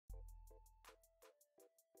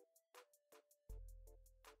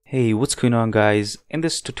Hey, what's going on guys? In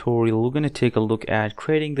this tutorial we're going to take a look at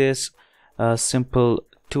creating this simple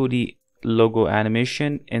 2D logo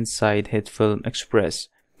animation inside Hitfilm Express.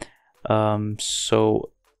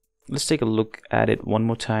 So let's take a look at it one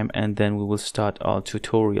more time and then we will start our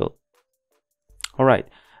tutorial. Alright,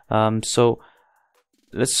 so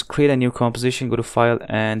let's create a new composition. Go to File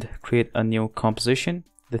and create a new composition.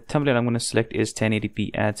 The template I'm going to select is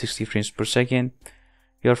 1080p at 60 frames per second.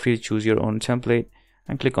 You're free to choose your own template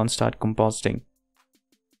and click on Start Compositing.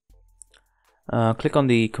 Click on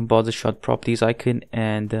the Composite Shot Properties icon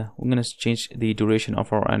and we're going to change the duration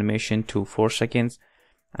of our animation to 4 seconds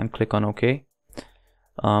and click on OK.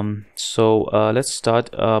 Let's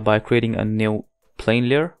start by creating a new plane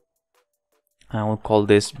layer. I will call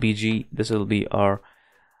this BG. This will be our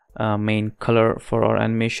main color for our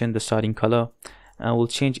animation, the starting color, and we'll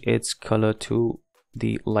change its color to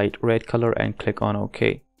the light red color and click on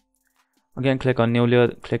OK. Again, click on new layer,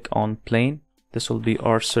 click on plane. This will be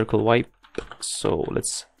our circle wipe, so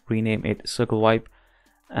let's rename it circle wipe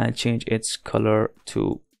and change its color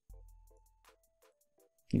to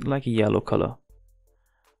like a yellow color,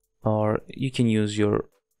 or you can use your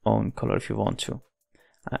own color if you want to.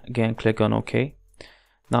 Again, click on OK.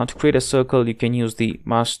 Now to create a circle you can use the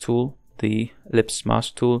mask tool, the ellipse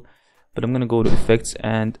mask tool, but I'm going to go to effects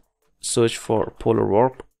and search for polar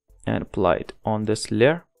warp and apply it on this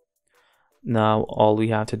layer. Now all we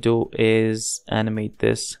have to do is animate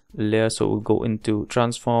this layer, so we'll go into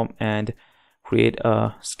transform and create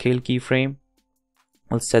a scale keyframe.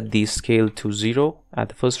 We'll set the scale to 0 at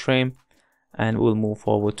the first frame and we'll move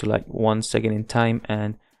forward to like 1 second in time,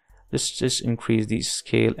 and let's just increase the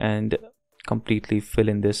scale and completely fill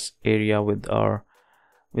in this area with our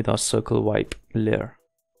circle wipe layer.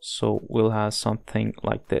 So we'll have something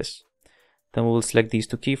like this. Then we'll select these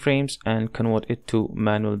two keyframes and convert it to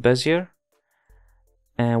manual bezier,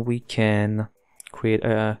 and we can create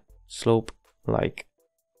a slope like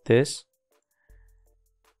this.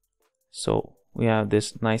 So we have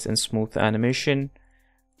this nice and smooth animation.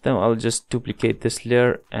 Then I'll just duplicate this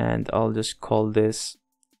layer and I'll just call this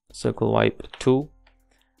circle wipe 2,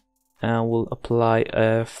 and we'll apply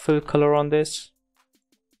a fill color on this.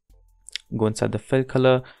 Go inside the fill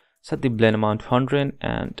color, set the blend amount to 100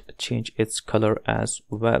 and change its color as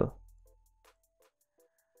well.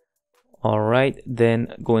 Alright,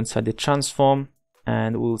 then go inside the transform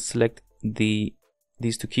and we'll select these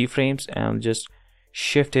two keyframes and just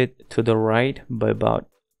shift it to the right by about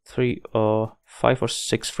 3 or 5 or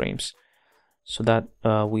 6 frames, so that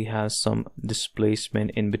we have some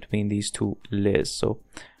displacement in between these two layers. So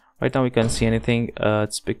right now we can't see anything.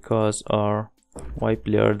 It's because our wipe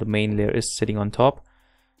layer, the main layer, is sitting on top.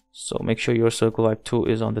 So make sure your circle wipe 2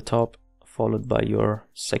 is on the top, followed by your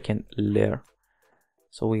second layer.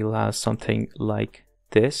 So we'll have something like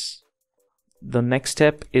this. The next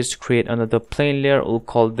step is to create another plane layer. We'll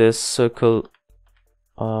call this circle.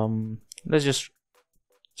 Let's just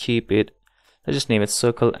name it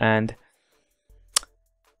circle, and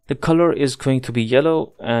the color is going to be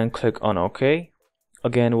yellow, and click on OK.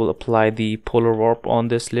 Again, we'll apply the polar warp on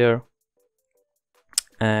this layer,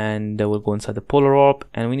 and we'll go inside the polar warp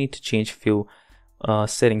and we need to change a few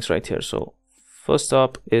settings right here. So first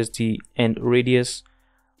up is the end radius.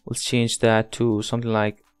 We'll change that to something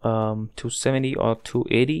like 270 or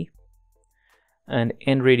 280, and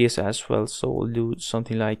end radius as well. So we'll do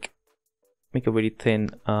something like make a very thin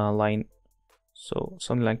line, so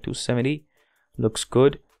something like 270 looks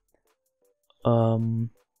good. And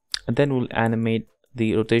then we'll animate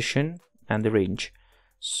the rotation and the range.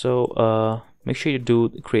 So make sure you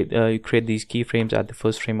create these keyframes at the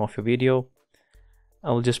first frame of your video. I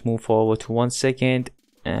will just move forward to 1 second,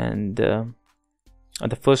 and at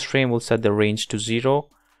the first frame we'll set the range to 0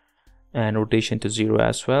 and rotation to 0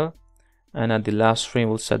 as well, and at the last frame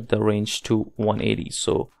we'll set the range to 180.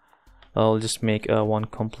 So I'll just make one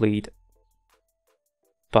complete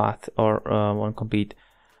path, or one complete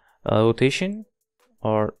rotation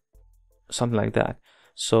or something like that.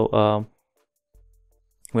 So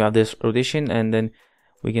we have this rotation, and then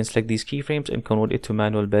we can select these keyframes and convert it to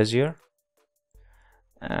manual bezier,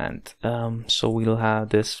 and so we'll have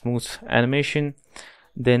this smooth animation.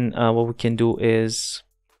 Then what we can do is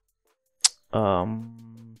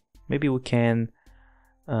maybe we can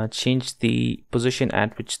change the position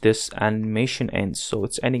at which this animation ends. So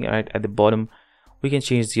it's ending right at the bottom. We can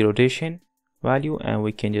change the rotation value and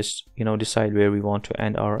we can just decide where we want to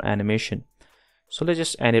end our animation. So let's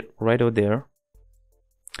just end it right over there,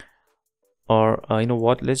 or you know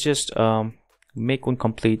what, let's just make one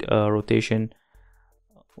complete rotation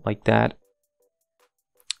like that,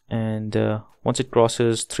 and once it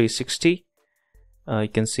crosses 360 you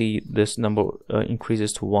can see this number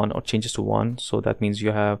increases to 1 or changes to 1, so that means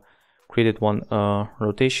you have created one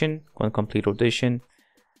complete rotation.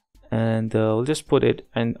 And we'll just put it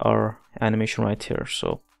in our animation right here.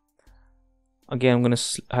 So again, I'm going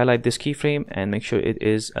to highlight this keyframe and make sure it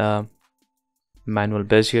is a manual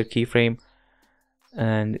bezier keyframe,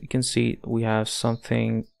 and you can see we have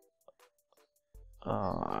something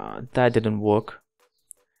that didn't work.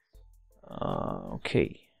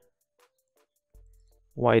 Okay,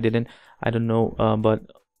 why it didn't, I don't know, but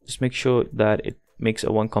just make sure that it makes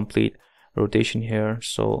a one complete rotation here.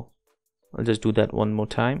 So I'll just do that one more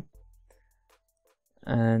time,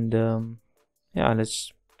 and yeah,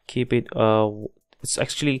 let's keep it. It's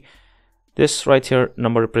actually, this right here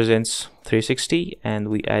number represents 360 and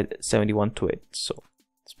we add 71 to it, so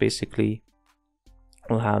it's basically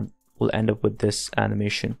we'll end up with this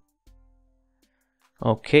animation.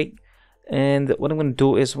 Okay, and what I'm going to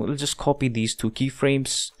do is we'll just copy these two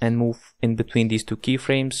keyframes and move in between these two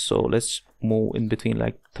keyframes. So let's move in between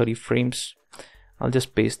like 30 frames. I'll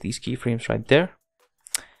just paste these keyframes right there,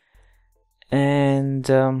 and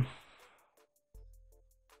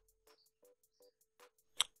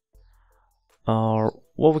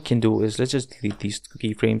what we can do is let's just delete these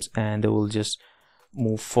keyframes and we'll just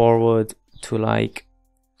move forward to like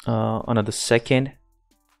another second,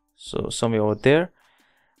 so somewhere over there,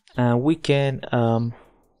 and we can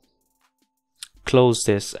close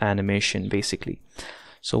this animation basically.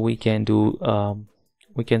 So we can do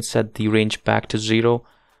we can set the range back to 0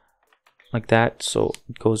 like that, so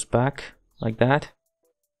it goes back like that,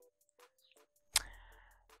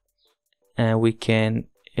 and we can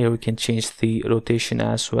change the rotation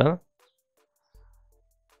as well.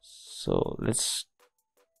 So let's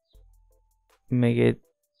make it,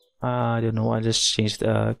 I don't know, I'll just change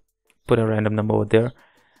the put a random number over there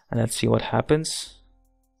and let's see what happens.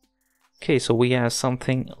 Okay, so we have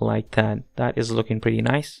something like that. That is looking pretty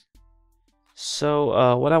nice.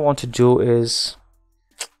 So what I want to do is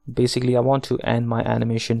basically I want to end my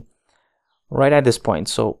animation right at this point.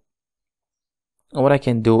 So what I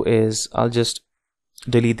can do is I'll just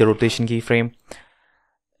delete the rotation keyframe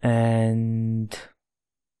and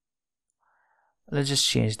let's just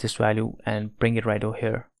change this value and bring it right over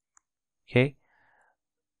here. Okay,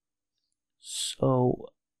 so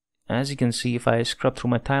as you can see, if I scrub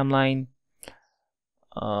through my timeline,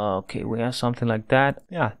 okay, we have something like that.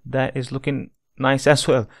 Yeah, that is looking nice as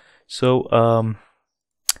well. So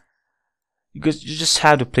because you just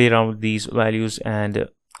have to play around with these values, and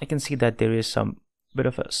I can see that there is some bit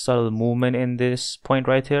of a subtle movement in this point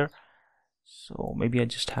right here. So maybe I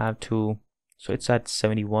just have to, so it's at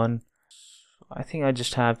 71, I think I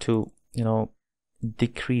just have to, you know,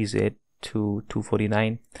 decrease it to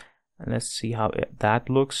 249, and let's see how that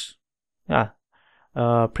looks. Yeah,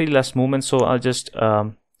 pretty less movement, so I'll just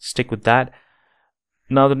stick with that.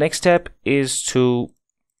 Now the next step is to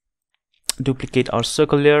duplicate our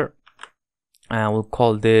circle layer, and we'll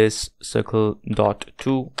call this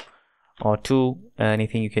circle.2 or 2,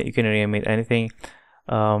 anything, you can rename it anything.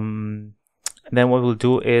 Then what we'll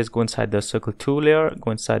do is go inside the circle 2 layer,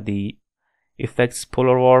 go inside the effects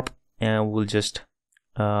polar warp, and we'll just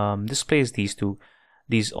displace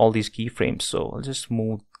all these keyframes. So I'll just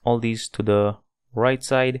move all these to the right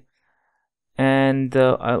side, and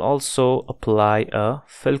I'll also apply a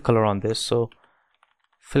fill color on this. So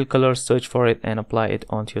fill color, search for it and apply it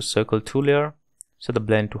onto your circle 2 layer. Set the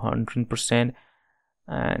blend to 100%,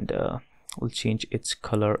 and we'll change its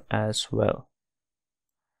color as well.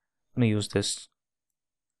 I'm gonna use this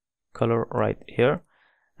color right here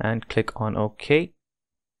and click on OK.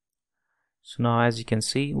 So now as you can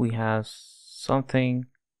see, we have something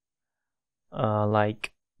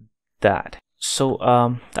like that. So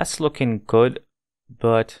that's looking good,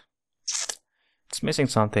 but it's missing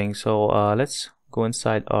something. So let's go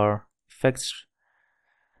inside our effects.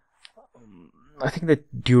 I think the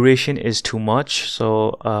duration is too much,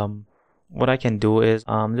 so what I can do is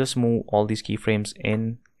just move all these keyframes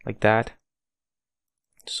in like that.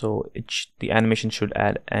 So the animation should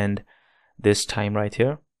end this time right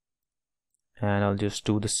here, and I'll just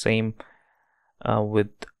do the same with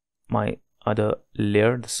my other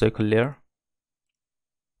layer, the circle layer.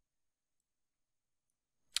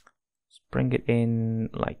 Let's bring it in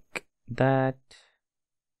like that,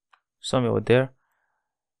 somewhere over there.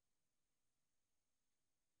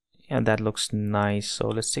 And that looks nice. So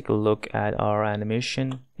let's take a look at our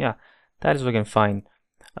animation. Yeah, that is looking fine.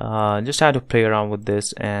 Just have to play around with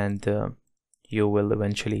this, and you will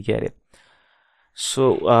eventually get it.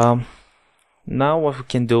 So now what we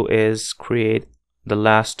can do is create the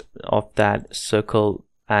last of that circle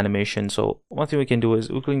animation. So one thing we can do is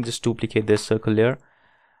we can just duplicate this circle layer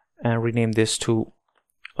and rename this to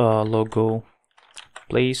logo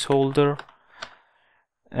placeholder,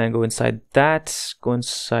 and go inside that, go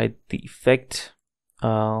inside the effect,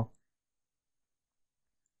 polar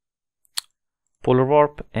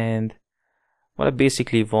warp, and what I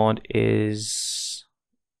basically want is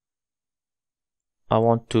I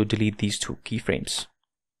want to delete these two keyframes.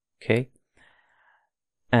 Okay,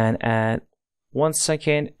 and at 1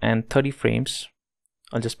 second and 30 frames,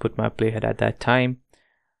 I'll just put my playhead at that time.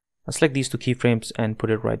 I'll select these two keyframes and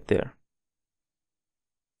put it right there.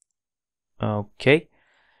 Okay,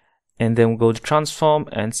 and then we'll go to transform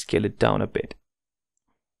and scale it down a bit.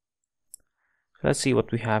 Let's see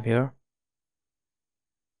what we have here.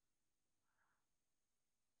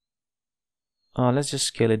 Let's just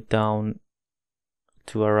scale it down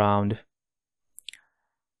to around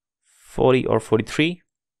 40 or 43,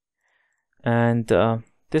 and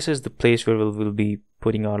this is the place where we'll be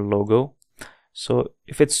putting our logo. So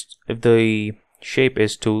if the shape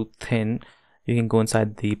is too thin, you can go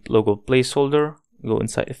inside the logo placeholder, go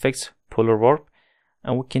inside effects, polar warp,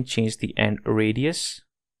 and we can change the end radius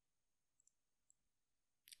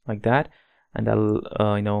like that, and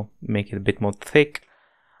I'll make it a bit more thick.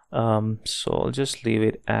 So I'll just leave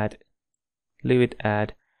it at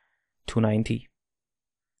 290.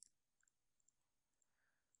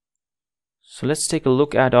 So let's take a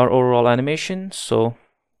look at our overall animation. So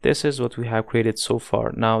this is what we have created so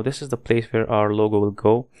far. Now this is the place where our logo will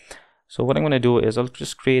go. So what I'm going to do is I'll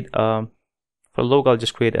just create for logo, I'll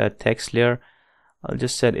just create a text layer. I'll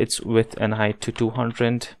just set its width and height to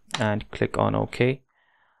 200 and click on OK.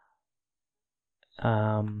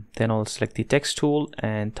 Then I'll select the text tool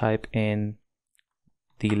and type in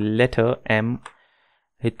the letter M,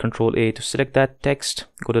 hit Ctrl A to select that text,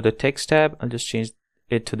 go to the text tab. I'll just change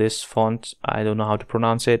it to this font, I don't know how to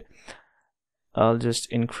pronounce it. I'll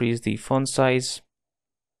just increase the font size,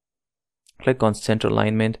 click on center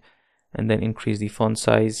alignment, and then increase the font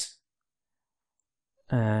size,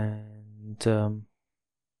 and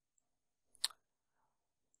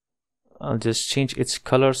I'll just change its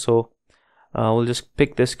color. So we'll just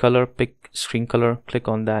pick this color, pick screen color, click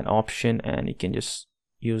on that option, and you can just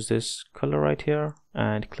use this color right here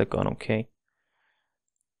and click on OK.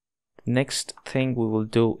 Next thing we will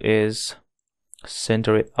do is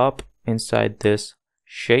center it up inside this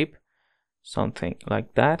shape, something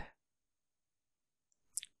like that.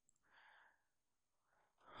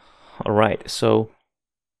 Alright, so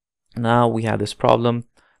now we have this problem.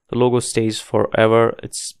 The logo stays forever.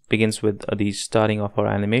 It begins with the starting of our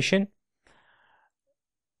animation.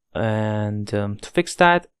 And to fix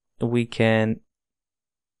that, we can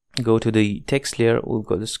go to the text layer. We'll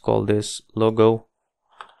just call this logo,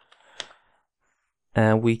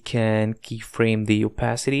 and we can keyframe the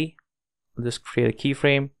opacity. We'll just create a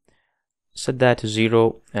keyframe, set that to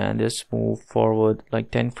 0, and just move forward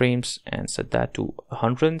like 10 frames and set that to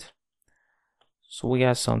 100. So we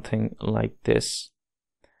have something like this,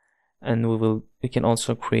 and we can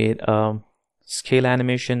also create a scale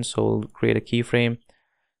animation. So we'll create a keyframe,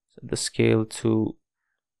 set the scale to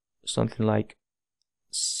something like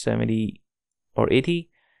 70 or 80,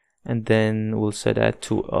 and then we'll set that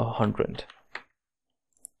to 100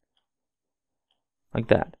 like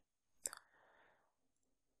that.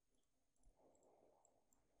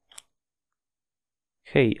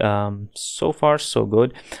 Okay, so far so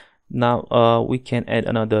good. Now we can add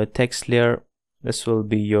another text layer. This will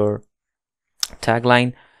be your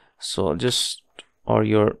tagline, so just, or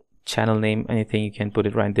your channel name, anything, you can put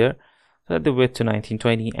it right there. Set the width to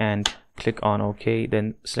 1920 and click on OK.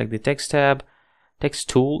 Then select the text tab, text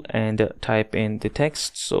tool, and type in the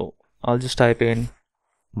text. So I'll just type in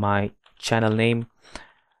my channel name,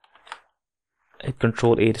 hit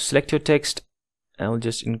Ctrl A to select your text, and I'll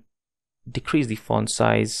just decrease the font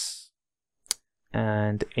size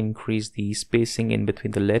and increase the spacing in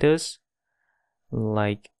between the letters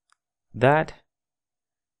like that.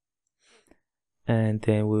 And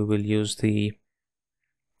then we will use the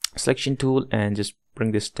selection tool and just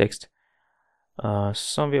bring this text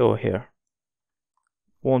somewhere over here.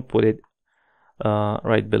 Won't put it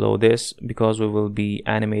right below this because we will be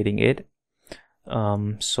animating it.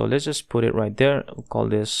 So let's just put it right there. We'll call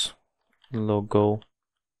this logo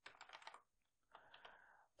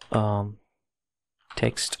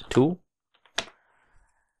text 2.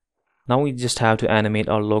 Now we just have to animate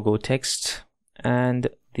our logo text and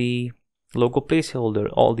the logo placeholder,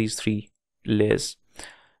 all these three layers.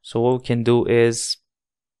 So what we can do is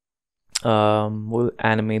we'll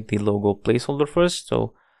animate the logo placeholder first.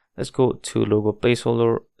 So let's go to logo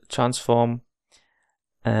placeholder, transform,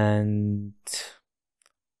 and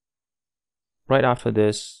right after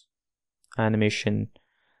this animation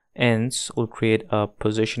ends, we'll create a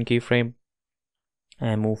position keyframe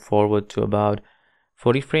and move forward to about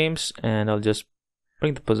 40 frames, and I'll just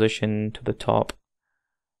bring the position to the top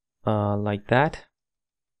like that,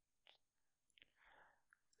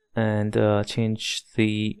 and change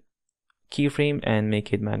the keyframe and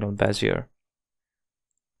make it manual bezier.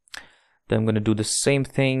 Then I'm going to do the same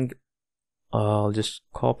thing. I'll just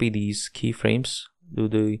copy these keyframes, do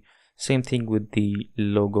the same thing with the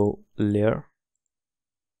logo layer,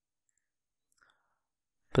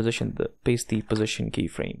 paste the position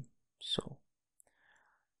keyframe. So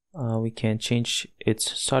we can change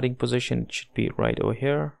its starting position. It should be right over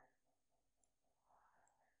here,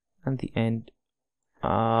 and the end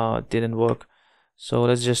didn't work, so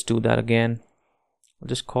let's just do that again. I'll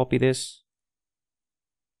just copy this,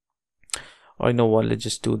 or you know what, let's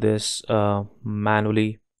just do this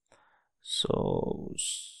manually. So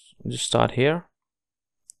just start here,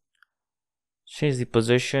 change the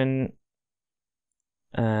position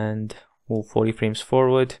and move 40 frames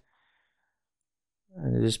forward,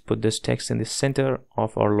 and just put this text in the center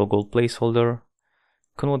of our logo placeholder.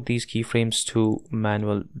 Convert these keyframes to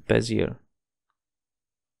manual bezier.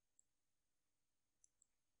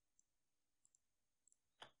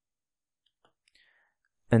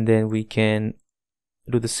 And then we can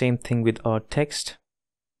do the same thing with our text.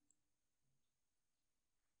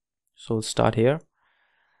 So we'll start here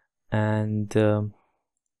and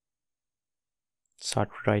start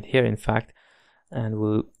right here, in fact, and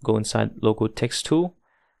we'll go inside logo text tool,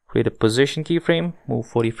 create a position keyframe, move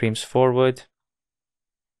 40 frames forward,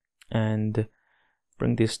 and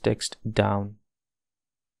bring this text down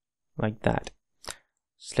like that.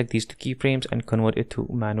 Select these two keyframes and convert it to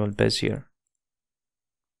manual bezier.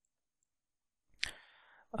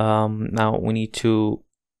 Now we need to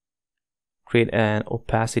create an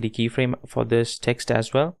opacity keyframe for this text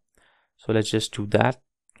as well. So let's just do that.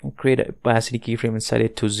 We'll create an opacity keyframe and set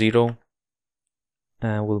it to 0,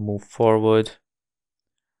 and we'll move forward,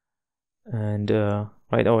 and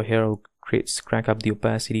right over here we'll crank up the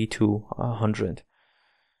opacity to 100.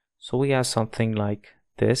 So we have something like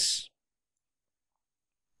this.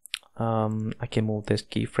 I can move this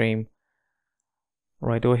keyframe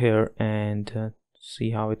right over here and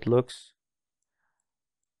see how it looks.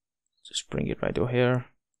 Just bring it right over here.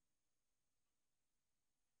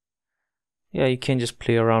 Yeah, you can just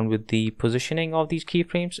play around with the positioning of these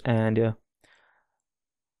keyframes, and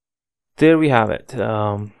there we have it.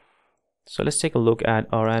 So let's take a look at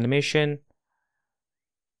our animation.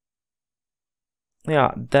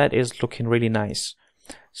 Yeah, that is looking really nice.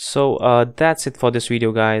 So that's it for this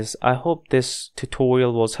video, guys. I hope this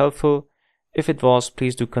tutorial was helpful. If it was,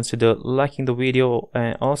 please do consider liking the video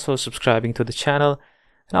and also subscribing to the channel,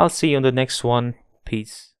 and I'll see you on the next one.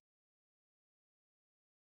 Peace.